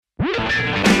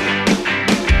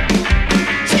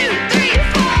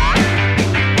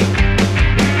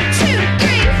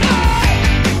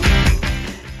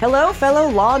Hello, fellow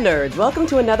law nerds. Welcome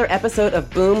to another episode of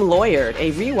Boom Lawyered,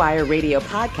 a Rewire radio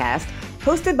podcast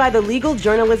hosted by the legal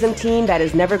journalism team that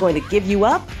is never going to give you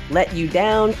up, let you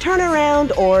down, turn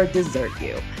around, or desert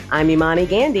you. I'm Imani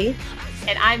Gandhi.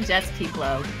 And I'm Jess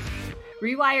Peklo.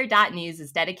 Rewire.news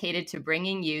is dedicated to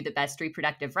bringing you the best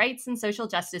reproductive rights and social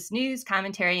justice news,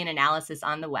 commentary, and analysis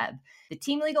on the web. The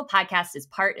Team Legal podcast is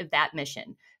part of that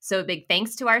mission. So a big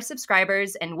thanks to our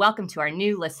subscribers and welcome to our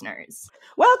new listeners.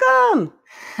 Welcome!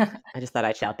 I just thought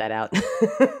I'd shout that out.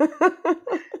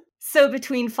 So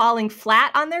between falling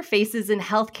flat on their faces in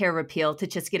healthcare repeal to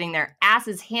just getting their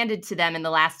asses handed to them in the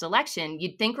last election,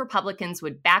 you'd think Republicans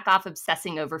would back off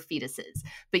obsessing over fetuses.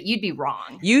 But you'd be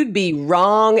wrong. You'd be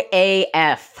wrong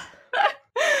AF.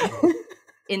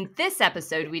 In this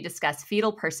episode, we discuss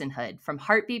fetal personhood, from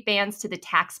heartbeat bans to the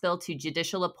tax bill to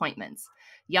judicial appointments.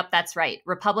 Yup, that's right.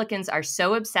 Republicans are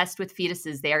so obsessed with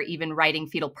fetuses, they are even writing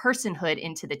fetal personhood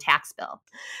into the tax bill.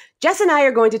 Jess and I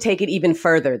are going to take it even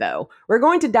further, though. We're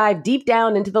going to dive deep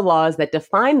down into the laws that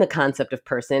define the concept of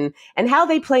person and how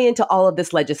they play into all of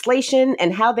this legislation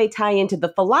and how they tie into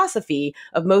the philosophy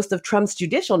of most of Trump's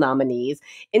judicial nominees,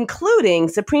 including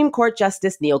Supreme Court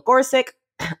Justice Neil Gorsuch.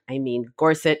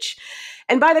 Gorsuch.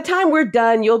 And by the time we're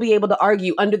done, you'll be able to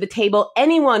argue under the table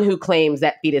anyone who claims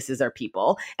that fetuses are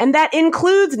people. And that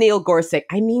includes Neil Gorsuch.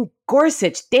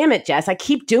 Gorsuch. Damn it, Jess. I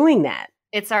keep doing that.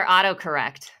 It's our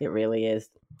autocorrect. It really is.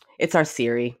 It's our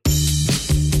Siri.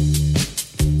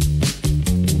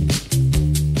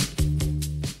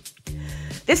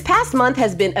 This past month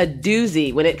has been a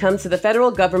doozy when it comes to the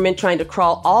federal government trying to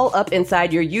crawl all up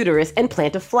inside your uterus and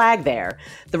plant a flag there.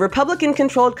 The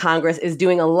Republican-controlled Congress is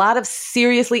doing a lot of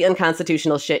seriously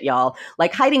unconstitutional shit, y'all,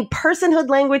 like hiding personhood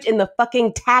language in the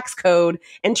fucking tax code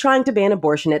and trying to ban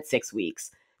abortion at 6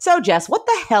 weeks. So, Jess, what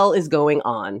the hell is going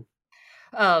on?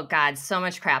 Oh, God, so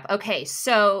much crap. Okay,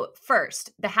 so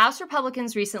first, the House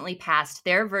Republicans recently passed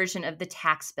their version of the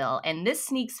tax bill, and this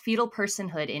sneaks fetal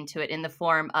personhood into it in the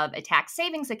form of a tax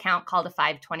savings account called a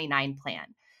 529 plan.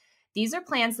 These are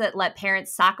plans that let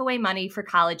parents sock away money for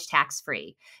college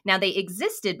tax-free. Now, they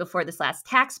existed before this last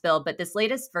tax bill, but this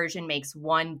latest version makes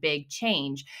one big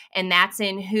change, and that's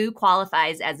in who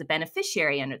qualifies as a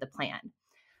beneficiary under the plan.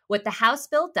 What the House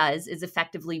bill does is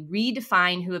effectively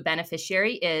redefine who a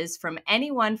beneficiary is from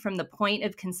anyone from the point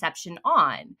of conception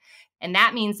on. And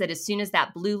that means that as soon as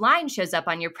that blue line shows up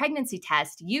on your pregnancy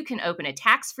test, you can open a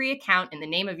tax-free account in the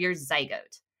name of your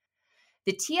zygote.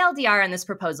 The TLDR on this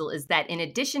proposal is that in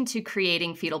addition to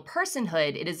creating fetal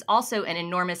personhood, it is also an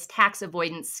enormous tax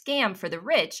avoidance scam for the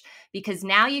rich because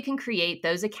now you can create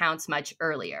those accounts much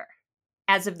earlier.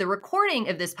 As of the recording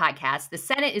of this podcast, the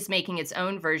Senate is making its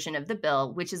own version of the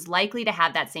bill, which is likely to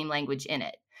have that same language in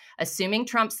it. Assuming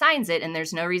Trump signs it, and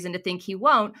there's no reason to think he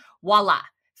won't, voila,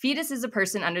 fetus is a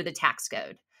person under the tax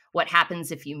code. What happens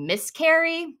if you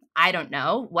miscarry? I don't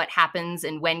know. What happens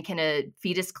and when can a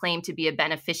fetus claim to be a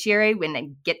beneficiary when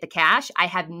they get the cash? I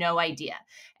have no idea.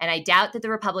 And I doubt that the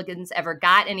Republicans ever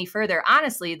got any further,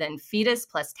 honestly, than fetus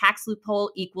plus tax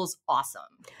loophole equals awesome.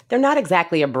 They're not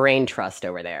exactly a brain trust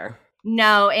over there.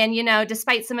 No, and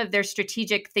despite some of their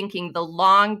strategic thinking, the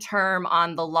long term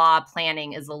on the law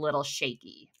planning is a little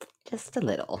shaky. Just a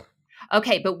little.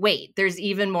 Okay, but wait, there's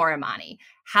even more, Imani.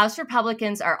 House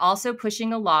Republicans are also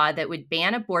pushing a law that would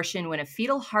ban abortion when a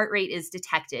fetal heart rate is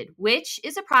detected, which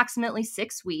is approximately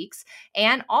 6 weeks,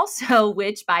 and also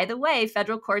which, by the way,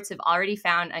 federal courts have already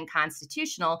found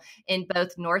unconstitutional in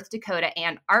both North Dakota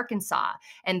and Arkansas.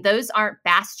 And those aren't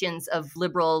bastions of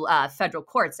liberal federal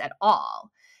courts at all.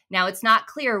 Now, it's not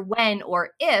clear when or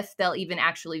if they'll even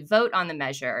actually vote on the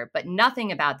measure, but nothing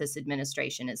about this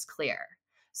administration is clear.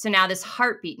 So now this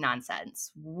heartbeat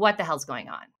nonsense, what the hell's going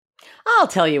on? I'll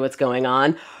tell you what's going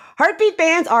on. Heartbeat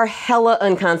bans are hella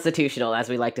unconstitutional, as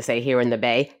we like to say here in the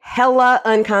Bay. Hella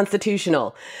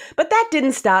unconstitutional. But that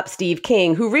didn't stop Steve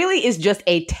King, who really is just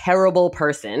a terrible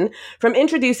person, from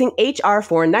introducing H.R.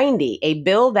 490, a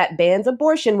bill that bans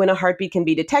abortion when a heartbeat can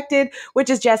be detected,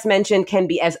 which, as Jess mentioned, can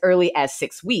be as early as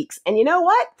 6 weeks. And you know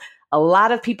what? A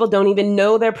lot of people don't even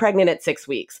know they're pregnant at 6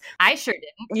 weeks. I sure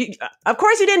didn't. Of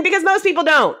course you didn't, because most people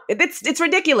don't. It's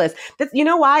ridiculous. You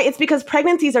know why? It's because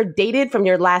pregnancies are dated from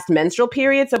your last menstrual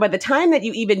period. So by the time that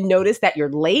you even notice that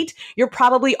you're late, you're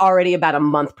probably already about a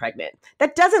month pregnant.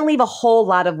 That doesn't leave a whole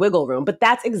lot of wiggle room, but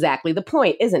that's exactly the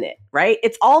point, isn't it? Right?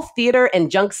 It's all theater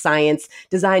and junk science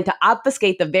designed to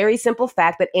obfuscate the very simple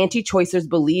fact that anti-choicers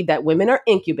believe that women are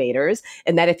incubators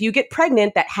and that if you get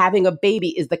pregnant, that having a baby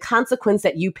is the consequence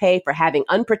that you pay for having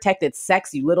unprotected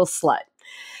sex, you little slut.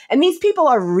 And these people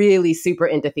are really super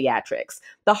into theatrics.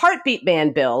 The heartbeat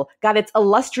ban bill got its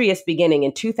illustrious beginning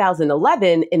in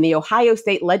 2011 in the Ohio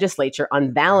State Legislature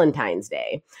on Valentine's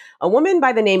Day. A woman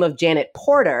by the name of Janet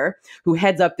Porter, who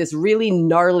heads up this really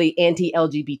gnarly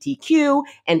anti-LGBTQ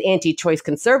and anti-choice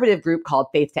conservative group called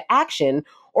Faith to Action,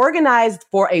 organized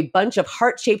for a bunch of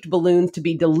heart-shaped balloons to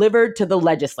be delivered to the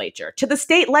legislature, to the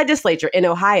state legislature in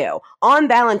Ohio on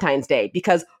Valentine's Day,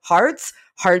 because hearts,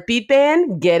 heartbeat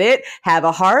ban, get it, have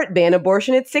a heart, ban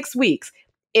abortion at 6 weeks.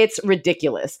 It's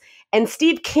ridiculous. And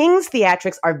Steve King's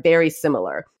theatrics are very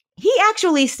similar. He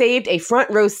actually saved a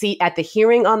front row seat at the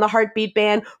hearing on the heartbeat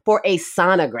ban for a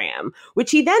sonogram,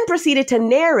 which he then proceeded to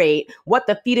narrate what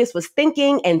the fetus was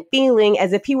thinking and feeling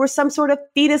as if he were some sort of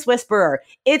fetus whisperer.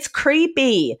 It's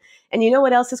creepy. And you know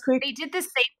what else is creepy? They did the same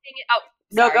thing. Oh,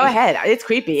 no, sorry. go ahead. It's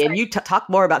creepy. Sorry. And you talk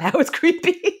more about how it's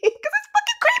creepy. Because it's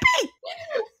fucking creepy.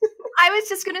 I was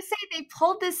just going to say they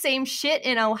pulled this same shit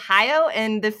in Ohio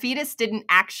and the fetus didn't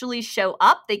actually show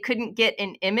up. They couldn't get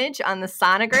an image on the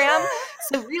sonogram.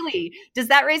 So really, does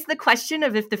that raise the question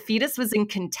of if the fetus was in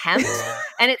contempt?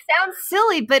 And it sounds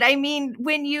silly, but I mean,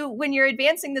 when you're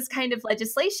advancing this kind of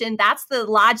legislation, that's the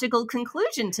logical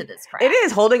conclusion to this crap. It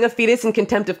is. Holding a fetus in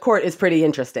contempt of court is pretty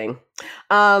interesting.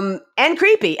 And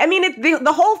creepy. I mean,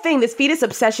 the whole thing, this fetus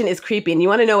obsession is creepy. And you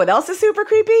want to know what else is super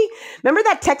creepy? Remember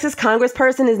that Texas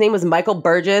congressperson, his name was Michael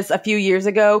Burgess, a few years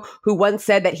ago, who once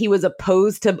said that he was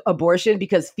opposed to abortion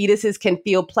because fetuses can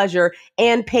feel pleasure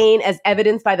and pain as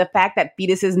evidenced by the fact that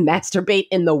fetuses masturbate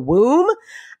in the womb?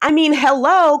 I mean,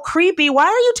 hello, creepy. Why are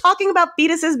you talking about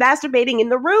fetuses masturbating in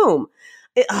the room?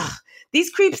 These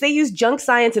creeps, they use junk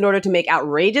science in order to make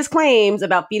outrageous claims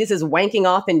about fetuses wanking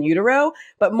off in utero.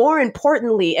 But more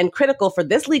importantly, and critical for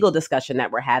this legal discussion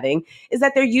that we're having, is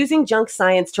that they're using junk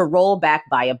science to roll back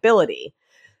viability.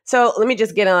 So let me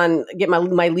just get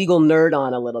my legal nerd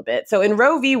on a little bit. So in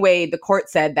Roe v. Wade, the court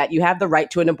said that you have the right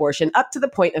to an abortion up to the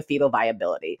point of fetal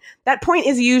viability. That point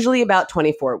is usually about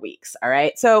 24 weeks. All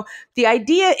right. So the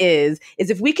idea is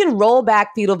if we can roll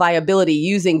back fetal viability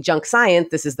using junk science,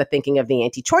 this is the thinking of the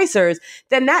anti-choicers,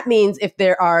 then that means if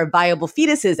there are viable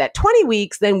fetuses at 20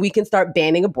 weeks, then we can start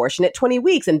banning abortion at 20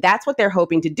 weeks. And that's what they're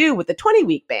hoping to do with the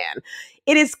 20-week ban.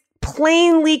 It is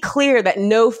plainly clear that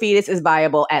no fetus is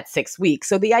viable at 6 weeks.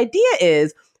 So the idea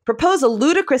is propose a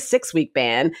ludicrous 6-week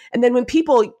ban. And then when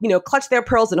people, clutch their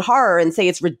pearls in horror and say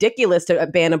it's ridiculous to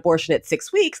ban abortion at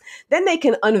 6 weeks, then they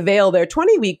can unveil their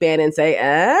 20-week ban and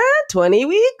say, 20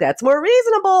 week, that's more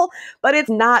reasonable. But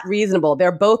it's not reasonable.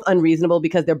 They're both unreasonable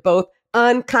because they're both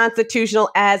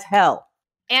unconstitutional as hell.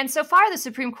 And so far, the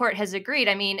Supreme Court has agreed.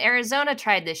 I mean, Arizona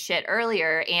tried this shit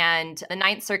earlier, and the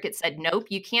Ninth Circuit said, nope,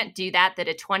 you can't do that, that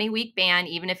a 20-week ban,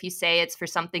 even if you say it's for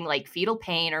something like fetal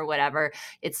pain or whatever,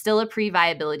 it's still a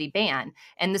pre-viability ban.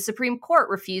 And the Supreme Court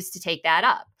refused to take that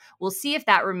up. We'll see if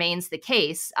that remains the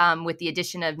case with the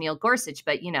addition of Neil Gorsuch.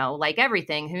 But, like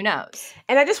everything, who knows?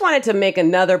 And I just wanted to make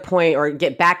another point, or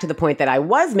get back to the point that I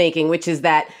was making, which is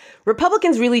that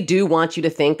Republicans really do want you to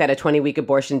think that a 20-week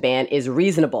abortion ban is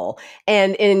reasonable.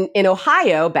 And in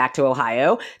Ohio, back to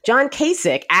Ohio, John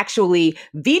Kasich actually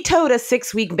vetoed a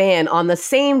 6-week ban on the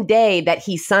same day that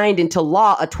he signed into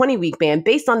law a 20-week ban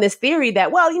based on this theory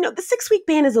that, the 6-week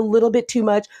ban is a little bit too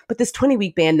much, but this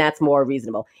 20-week ban, that's more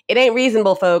reasonable. It ain't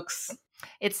reasonable, folks.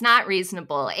 It's not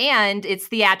reasonable. And it's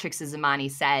theatrics, as Imani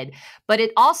said. But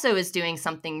it also is doing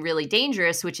something really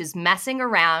dangerous, which is messing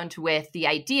around with the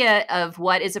idea of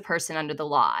what is a person under the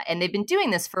law. And they've been doing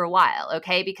this for a while,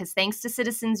 okay? Because thanks to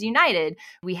Citizens United,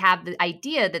 we have the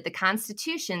idea that the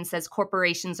Constitution says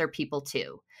corporations are people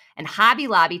too. And Hobby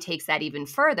Lobby takes that even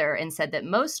further and said that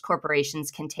most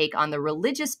corporations can take on the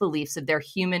religious beliefs of their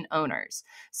human owners.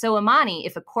 So Imani,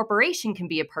 if a corporation can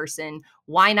be a person,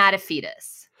 why not a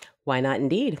fetus? Why not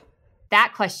indeed?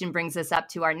 That question brings us up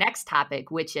to our next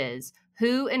topic, which is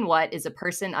who and what is a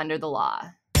person under the law?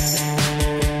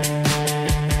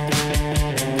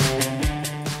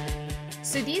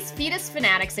 So these fetus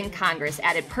fanatics in Congress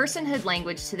added personhood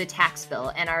language to the tax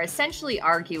bill and are essentially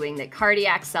arguing that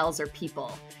cardiac cells are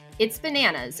people. It's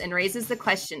bananas and raises the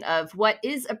question of what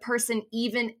is a person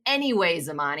even anyways,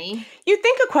 Imani? You'd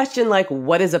think a question like,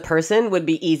 what is a person, would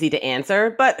be easy to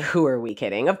answer, but who are we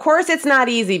kidding? Of course it's not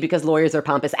easy because lawyers are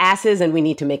pompous asses and we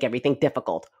need to make everything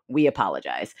difficult. We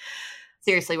apologize.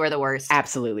 Seriously, we're the worst.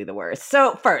 Absolutely the worst.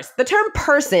 So first, the term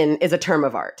person is a term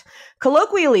of art.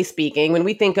 Colloquially speaking, when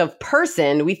we think of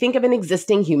person, we think of an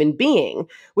existing human being,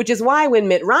 which is why when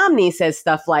Mitt Romney says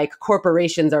stuff like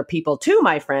corporations are people too,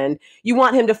 my friend, you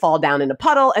want him to fall down in a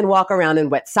puddle and walk around in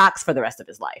wet socks for the rest of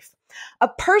his life. A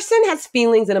person has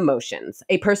feelings and emotions.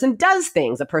 A person does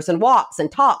things. A person walks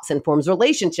and talks and forms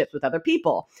relationships with other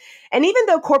people. And even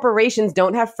though corporations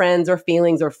don't have friends or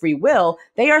feelings or free will,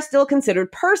 they are still considered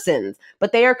persons,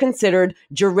 but they are considered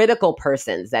juridical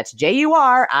persons. That's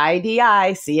Juridical,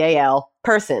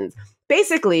 persons.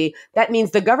 Basically, that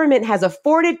means the government has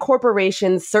afforded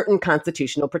corporations certain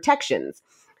constitutional protections.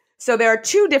 So there are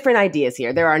two different ideas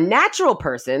here. There are natural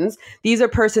persons. These are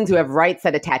persons who have rights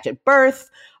that attach at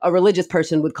birth. A religious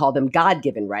person would call them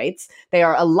God-given rights. They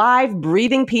are alive,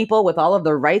 breathing people with all of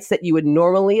the rights that you would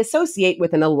normally associate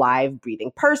with an alive,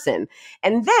 breathing person.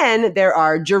 And then there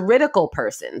are juridical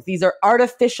persons. These are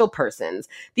artificial persons.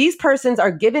 These persons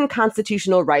are given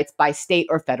constitutional rights by state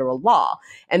or federal law.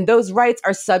 And those rights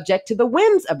are subject to the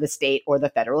whims of the state or the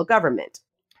federal government.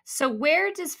 So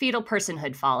where does fetal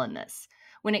personhood fall in this?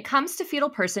 When it comes to fetal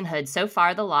personhood, so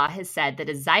far the law has said that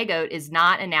a zygote is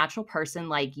not a natural person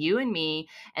like you and me,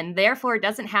 and therefore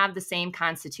doesn't have the same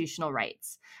constitutional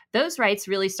rights. Those rights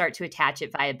really start to attach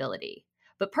at viability.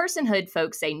 But personhood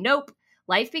folks say, nope,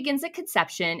 life begins at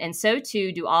conception, and so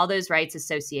too do all those rights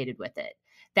associated with it.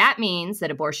 That means that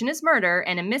abortion is murder,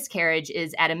 and a miscarriage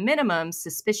is, at a minimum,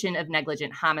 suspicion of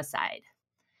negligent homicide.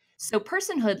 So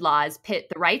personhood laws pit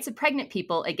the rights of pregnant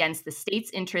people against the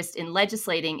state's interest in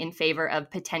legislating in favor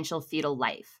of potential fetal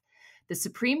life. The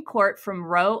Supreme Court from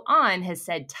Roe on has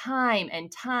said time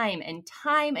and time and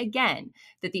time again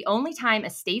that the only time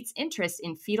a state's interest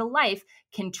in fetal life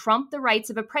can trump the rights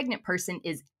of a pregnant person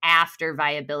is after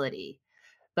viability.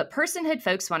 But personhood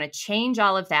folks want to change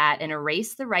all of that and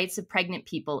erase the rights of pregnant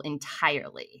people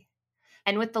entirely.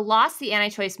 And with the loss the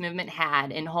anti-choice movement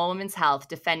had in Whole Woman's Health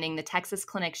defending the Texas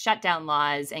clinic shutdown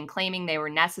laws and claiming they were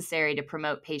necessary to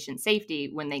promote patient safety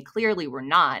when they clearly were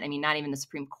not, I mean, not even the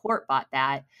Supreme Court bought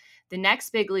that, the next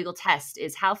big legal test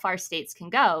is how far states can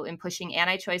go in pushing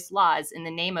anti-choice laws in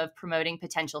the name of promoting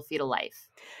potential fetal life.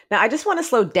 Now, I just want to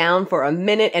slow down for a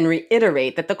minute and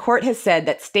reiterate that the court has said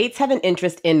that states have an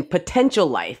interest in potential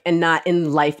life and not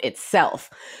in life itself.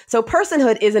 So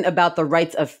personhood isn't about the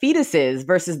rights of fetuses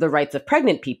versus the rights of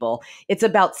pregnant people. It's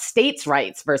about states'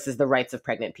 rights versus the rights of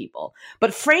pregnant people.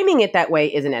 But framing it that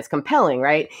way isn't as compelling,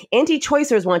 right?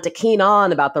 Anti-choicers want to keen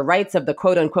on about the rights of the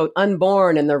quote-unquote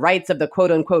unborn and the rights of the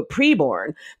quote-unquote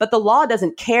preborn. But the law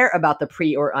doesn't care about the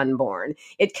pre or unborn.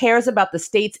 It cares about the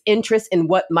state's interest in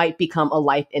what might become a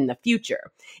life in the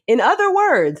future. In other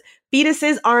words,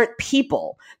 fetuses aren't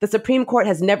people. The Supreme Court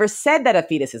has never said that a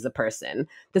fetus is a person.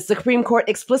 The Supreme Court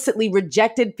explicitly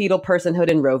rejected fetal personhood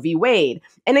in Roe v. Wade.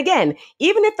 And again,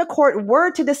 even if the court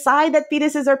were to decide that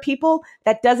fetuses are people,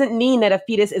 that doesn't mean that a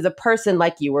fetus is a person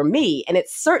like you or me. And it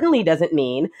certainly doesn't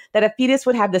mean that a fetus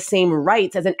would have the same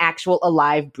rights as an actual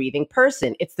alive, breathing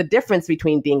person. It's the difference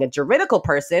between being a juridical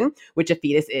person, which a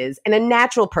fetus is, and a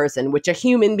natural person, which a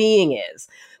human being is.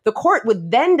 The court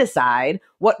would then decide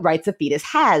what rights a fetus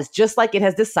has, just like it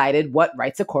has decided what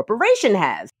rights a corporation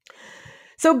has.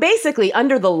 So basically,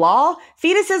 under the law,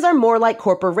 fetuses are more like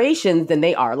corporations than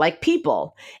they are like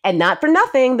people. And not for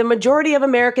nothing, the majority of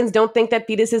Americans don't think that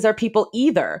fetuses are people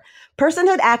either.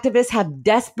 Personhood activists have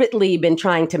desperately been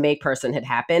trying to make personhood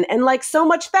happen, and like so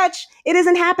much fetch, it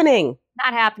isn't happening.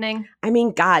 Not happening. I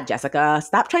mean, God, Jessica,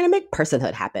 stop trying to make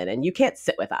personhood happen, and you can't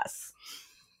sit with us.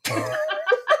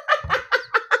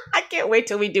 I can't wait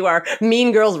till we do our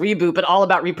Mean Girls reboot, but all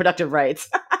about reproductive rights.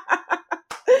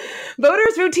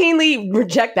 Voters routinely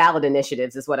reject ballot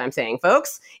initiatives, is what I'm saying,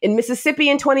 folks. In Mississippi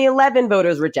in 2011,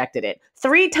 voters rejected it.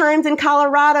 3 times in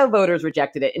Colorado, voters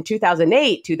rejected it. In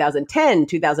 2008, 2010,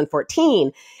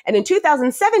 2014. And in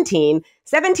 2017,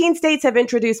 17 states have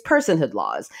introduced personhood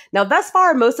laws. Now, thus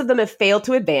far, most of them have failed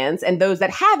to advance, and those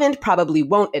that haven't probably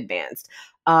won't advance.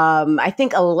 I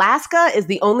think Alaska is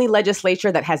the only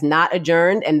legislature that has not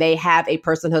adjourned, and they have a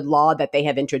personhood law that they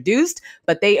have introduced,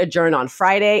 but they adjourn on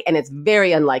Friday, and it's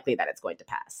very unlikely that it's going to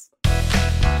pass.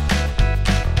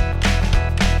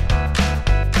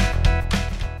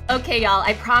 Okay, y'all,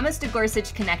 I promised a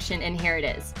Gorsuch connection, and here it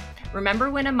is. Remember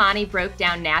when Amani broke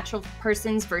down natural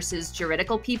persons versus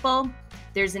juridical people?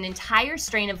 There's an entire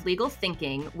strain of legal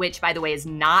thinking, which, by the way, is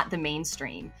not the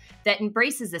mainstream, that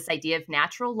embraces this idea of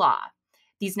natural law.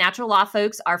 These natural law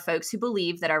folks are folks who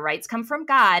believe that our rights come from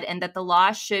God and that the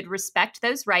law should respect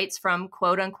those rights from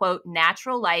quote unquote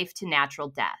natural life to natural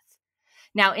death.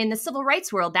 Now, in the civil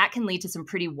rights world, that can lead to some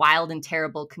pretty wild and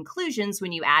terrible conclusions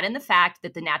when you add in the fact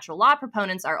that the natural law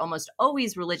proponents are almost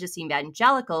always religious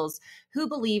evangelicals who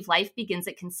believe life begins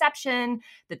at conception,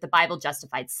 that the Bible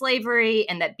justified slavery,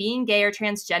 and that being gay or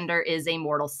transgender is a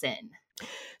mortal sin.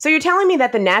 So you're telling me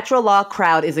that the natural law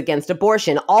crowd is against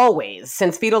abortion always,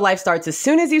 since fetal life starts as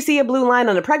soon as you see a blue line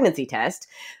on a pregnancy test.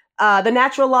 The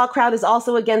natural law crowd is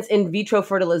also against in vitro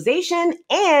fertilization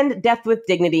and death with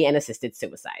dignity and assisted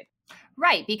suicide.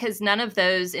 Right, because none of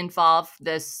those involve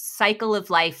the cycle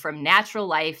of life from natural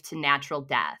life to natural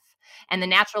death. And the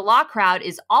natural law crowd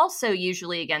is also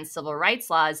usually against civil rights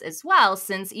laws as well,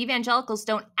 since evangelicals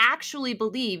don't actually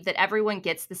believe that everyone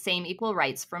gets the same equal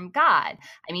rights from God.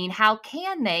 I mean, how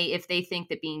can they if they think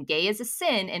that being gay is a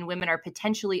sin and women are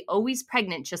potentially always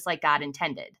pregnant just like God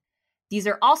intended? These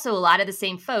are also a lot of the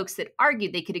same folks that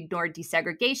argued they could ignore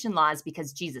desegregation laws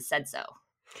because Jesus said so.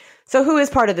 So who is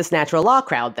part of this natural law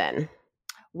crowd then?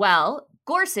 Well,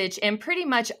 Gorsuch and pretty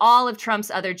much all of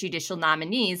Trump's other judicial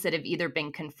nominees that have either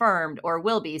been confirmed or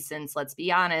will be, since, let's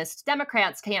be honest,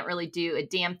 Democrats can't really do a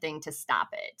damn thing to stop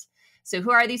it. So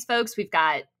who are these folks? We've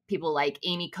got people like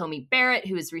Amy Coney Barrett,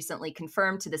 who was recently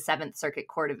confirmed to the Seventh Circuit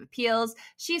Court of Appeals.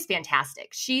 She's fantastic.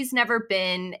 She's never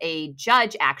been a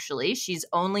judge, actually. She's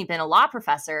only been a law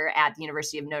professor at the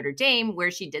University of Notre Dame,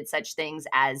 where she did such things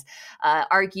as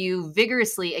argue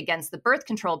vigorously against the birth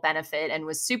control benefit and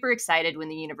was super excited when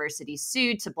the university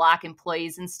sued to block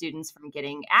employees and students from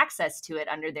getting access to it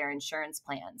under their insurance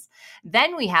plans.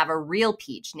 Then we have a real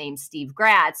peach named Steve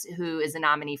Gratz, who is a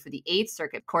nominee for the Eighth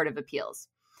Circuit Court of Appeals.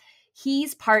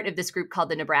 He's part of this group called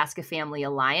the Nebraska Family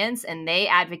Alliance, and they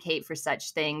advocate for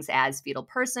such things as fetal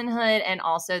personhood and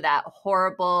also that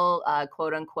horrible,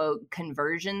 quote unquote,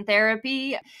 conversion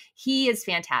therapy. He is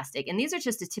fantastic. And these are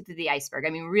just a tip of the iceberg.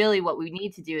 I mean, really what we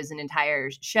need to do is an entire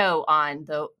show on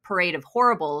the parade of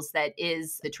horribles that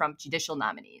is the Trump judicial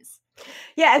nominees.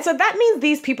 Yeah, and so that means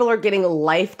these people are getting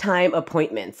lifetime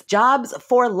appointments, jobs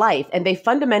for life, and they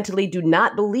fundamentally do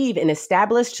not believe in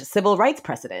established civil rights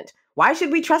precedent. Why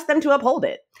should we trust them to uphold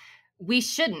it? We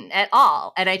shouldn't at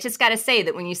all. And I just got to say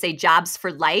that when you say jobs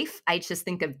for life, I just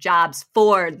think of jobs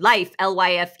for life,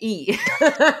 LYFE.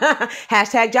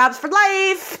 Hashtag jobs for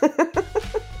life.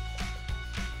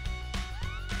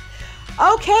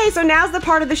 Okay, so now's the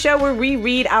part of the show where we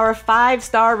read our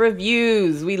 5-star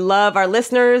reviews. We love our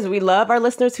listeners. We love our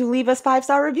listeners who leave us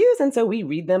 5-star reviews, and so we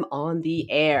read them on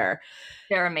the air.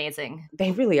 They're amazing.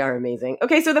 They really are amazing.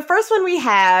 Okay, so the first one we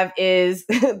have is,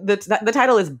 the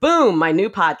title is Boom, My New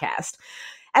Podcast.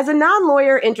 As a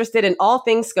non-lawyer interested in all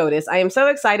things SCOTUS, I am so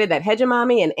excited that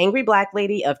Hegemami and Angry Black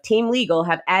Lady of Team Legal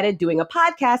have added doing a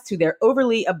podcast to their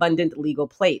overly abundant legal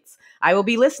plates. I will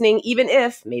be listening even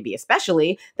if, maybe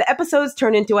especially, the episodes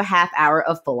turn into a half hour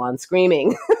of full-on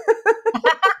screaming.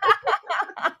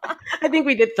 I think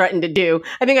we did threaten to do.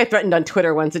 I think I threatened on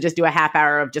Twitter once to just do a half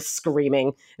hour of just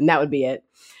screaming, and that would be it.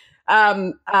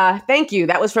 Thank you.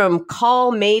 That was from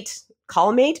Callmate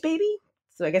Baby?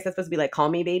 So I guess that's supposed to be like Call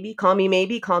Me Baby, Call Me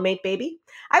Maybe, Callmate Baby.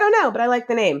 I don't know, but I like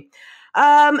the name.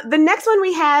 The next one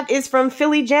we have is from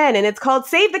Philly Jen, and it's called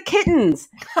Save the Kittens.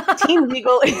 Team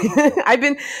Legal.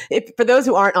 For those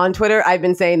who aren't on Twitter, I've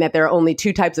been saying that there are only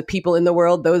two types of people in the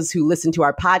world, those who listen to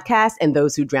our podcast and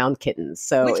those who drown kittens.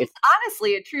 So Which is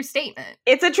honestly a true statement.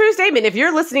 It's a true statement. If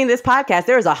you're listening to this podcast,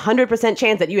 there is 100%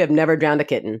 chance that you have never drowned a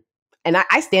kitten. And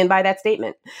I stand by that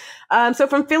statement. So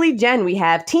from Philly Jen, we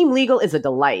have Team Legal is a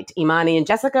delight. Imani and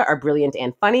Jessica are brilliant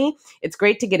and funny. It's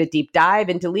great to get a deep dive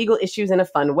into legal issues in a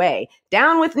fun way.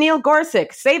 Down with Neil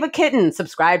Gorsuch. Save a kitten.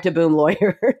 Subscribe to Boom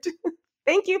Lawyer.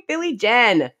 Thank you, Philly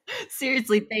Jen.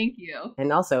 Seriously, thank you.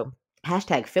 And also,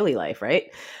 hashtag Philly life,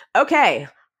 right? Okay.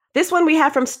 This one we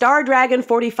have from Star Dragon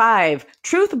 45.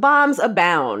 Truth bombs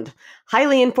abound.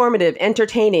 Highly informative,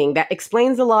 entertaining, that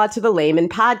explains the law to the layman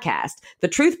podcast. The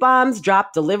truth bombs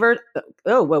dropped, delivered.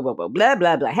 Blah, blah,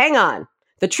 blah. Hang on.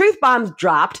 The truth bombs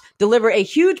dropped, deliver a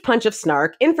huge punch of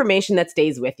snark, information that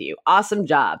stays with you. Awesome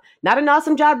job. Not an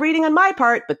awesome job reading on my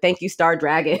part, but thank you, Star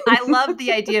Dragon. I love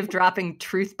the idea of dropping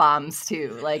truth bombs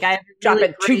too. Like I have drop really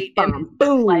a truth bomb.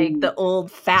 Boom. Like the old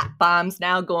fat bombs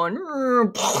now going.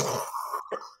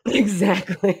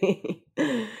 Exactly.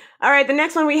 All right, the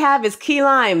next one we have is Key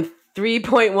Lime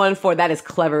 3.14. That is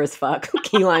clever as fuck.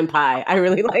 Key lime pie. I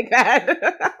really like that.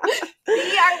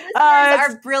 See, our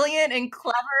listeners are brilliant and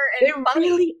clever and they funny.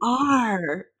 Really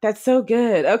are. That's so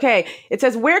good. Okay. It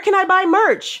says, where can I buy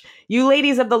merch? You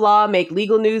ladies of the law make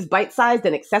legal news bite-sized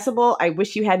and accessible. I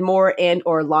wish you had more and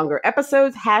or longer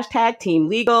episodes. Hashtag Team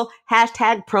Legal.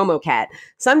 Hashtag PromoCat.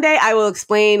 Someday I will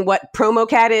explain what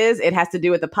PromoCat is. It has to do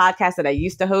with the podcast that I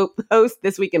used to host,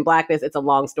 This Week in Blackness. It's a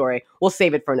long story. We'll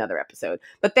save it for another episode.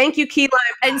 But thank you, Key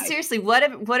Lime. And seriously, what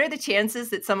are the chances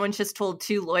that someone just told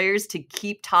two lawyers to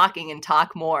keep talking and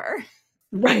talk more?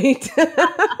 Right.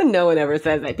 No one ever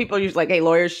says that. People are usually like, hey,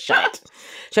 lawyers, shut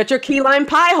your key lime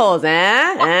pie holes,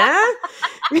 eh?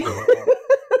 Tip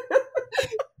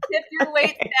your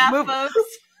wait staff,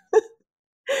 folks.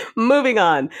 Moving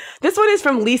on. This one is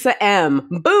from Lisa M.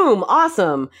 Boom,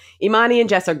 awesome. Imani and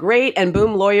Jess are great, and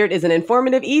Boom Lawyered is an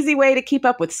informative, easy way to keep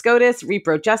up with SCOTUS,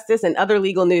 repro justice, and other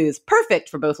legal news. Perfect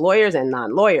for both lawyers and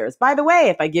non-lawyers. By the way,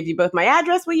 if I give you both my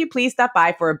address, will you please stop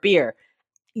by for a beer?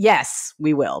 Yes,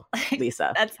 we will,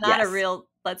 Lisa. That's not a real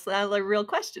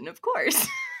question, of course.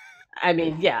 I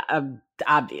mean, yeah,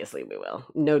 obviously we will.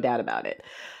 No doubt about it.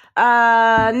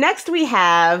 Next we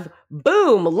have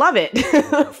Boom, love it,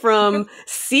 from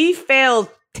C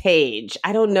Failtage.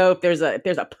 I don't know if there's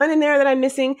a pun in there that I'm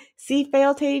missing. C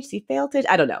Failtage.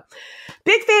 I don't know.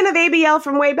 Big fan of ABL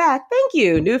from way back. Thank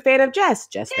you. New fan of Jess.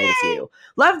 Jess, thanks you.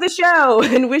 Love the show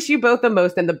and wish you both the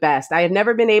most and the best. I have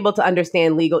never been able to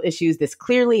understand legal issues this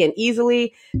clearly and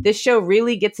easily. This show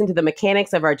really gets into the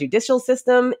mechanics of our judicial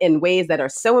system in ways that are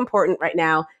so important right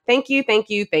now. Thank you, thank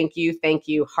you, thank you, thank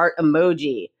you. Heart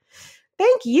emoji.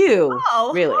 Thank you.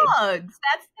 Oh, really. Hugs.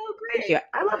 That's so great. Thank you.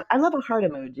 I love a heart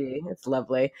emoji. It's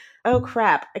lovely. Oh,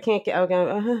 crap. I can't get... Okay.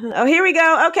 Oh, here we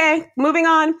go. Okay. Moving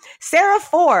on. Sarah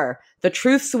 4, The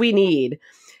Truths We Need.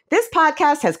 This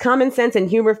podcast has common sense and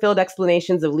humor-filled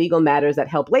explanations of legal matters that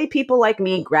help lay people like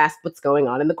me grasp what's going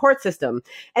on in the court system.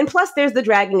 And plus, there's the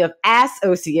dragging of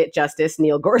Associate Justice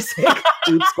Neil Gorsuch.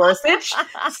 Oops, Gorsuch.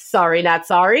 Sorry, not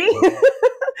sorry.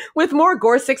 With more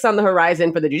Gorsuchs on the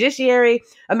horizon for the judiciary,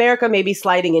 America may be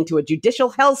sliding into a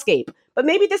judicial hellscape, but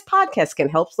maybe this podcast can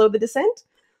help slow the descent.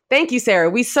 Thank you,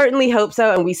 Sarah. We certainly hope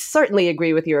so, and we certainly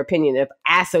agree with your opinion of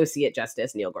Associate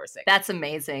Justice Neil Gorsuch. That's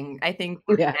amazing. I think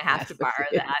we're going to have to borrow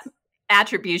that.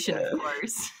 Attribution, of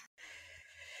course.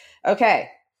 Okay.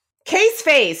 Case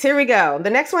Face. Here we go.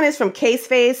 The next one is from Case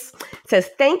Face. It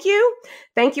says, thank you.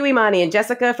 Thank you, Imani and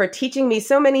Jessica, for teaching me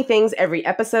so many things every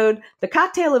episode. The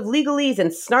cocktail of legalese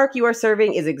and snark you are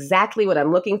serving is exactly what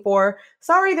I'm looking for.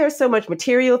 Sorry there's so much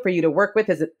material for you to work with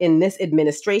in this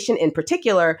administration in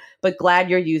particular, but glad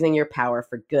you're using your power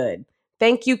for good.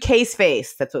 Thank you, Case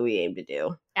Face. That's what we aim to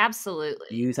do. Absolutely.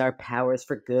 Use our powers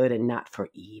for good and not for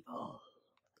evil.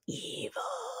 Evil.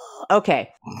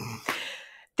 Okay.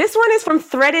 This one is from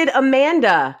Threaded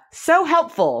Amanda. So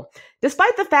helpful.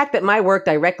 Despite the fact that my work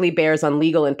directly bears on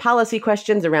legal and policy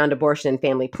questions around abortion and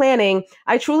family planning,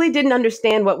 I truly didn't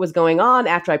understand what was going on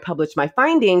after I published my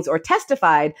findings or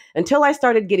testified until I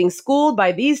started getting schooled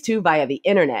by these two via the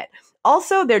internet.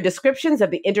 Also, their descriptions of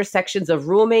the intersections of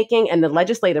rulemaking and the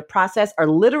legislative process are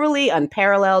literally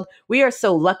unparalleled. We are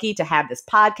so lucky to have this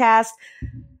podcast.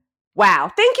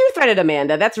 Wow. Thank you, Threaded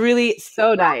Amanda. That's really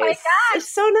so nice. Oh my gosh. It's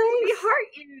so nice. We heart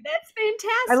you. That's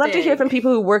fantastic. I love to hear from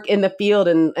people who work in the field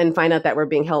and find out that we're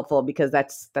being helpful, because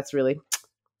that's just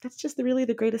really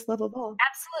the greatest love of all.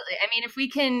 Absolutely. I mean,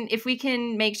 if we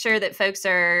can make sure that folks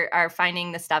are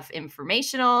finding the stuff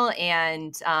informational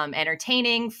and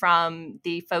entertaining, from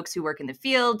the folks who work in the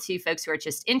field to folks who are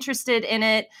just interested in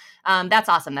it, that's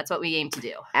awesome. That's what we aim to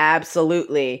do.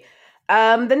 Absolutely.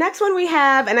 The next one we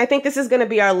have, and I think this is going to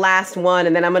be our last one,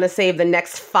 and then I'm going to save the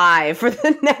next 5 for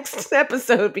the next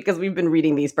episode because we've been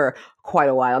reading these for quite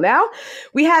a while now.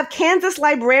 We have Kansas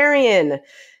Librarian.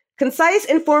 Concise,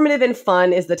 informative, and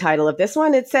fun is the title of this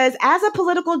one. It says, as a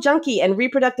political junkie and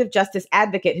reproductive justice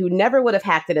advocate who never would have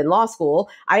hacked it in law school,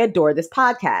 I adore this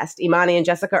podcast. Imani and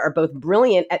Jessica are both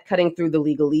brilliant at cutting through the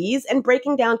legalese and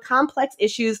breaking down complex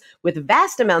issues with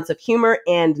vast amounts of humor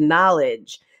and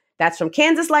knowledge. That's from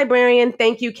Kansas Librarian.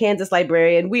 Thank you, Kansas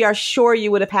Librarian. We are sure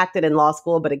you would have hacked it in law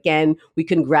school, but again, we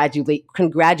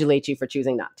congratulate you for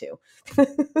choosing not to.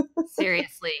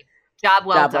 Seriously. Job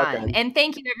well done. And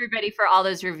thank you, everybody, for all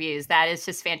those reviews. That is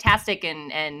just fantastic,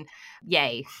 and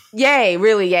yay. Yay,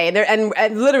 really yay.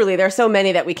 And literally, there are so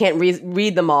many that we can't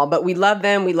read them all, but we love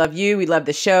them. We love you. We love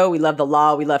the show. We love the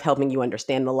law. We love helping you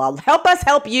understand the law. Help us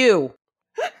help you.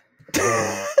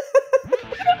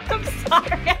 I'm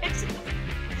sorry.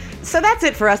 So that's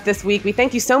it for us this week. We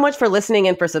thank you so much for listening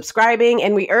and for subscribing,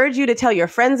 and we urge you to tell your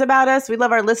friends about us. We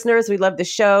love our listeners. We love the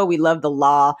show. We love the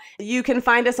law. You can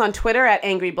find us on Twitter at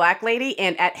Angry Black Lady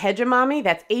and at Hegemommy.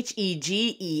 That's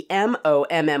HEGEMOMMY.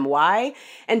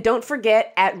 And don't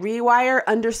forget at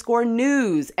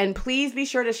Rewire_news. And please be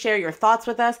sure to share your thoughts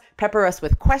with us. Pepper us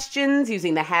with questions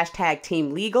using the hashtag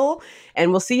 #TeamLegal.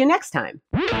 And we'll see you next time.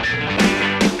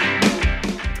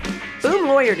 Boom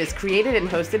Lawyered is created and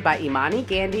hosted by Imani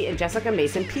Gandy and Jessica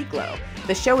Mason Pieklo.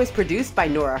 The show is produced by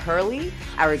Nora Hurley.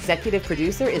 Our executive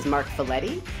producer is Mark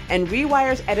Folletti. And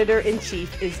Rewire's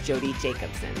editor-in-chief is Jody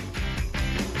Jacobson.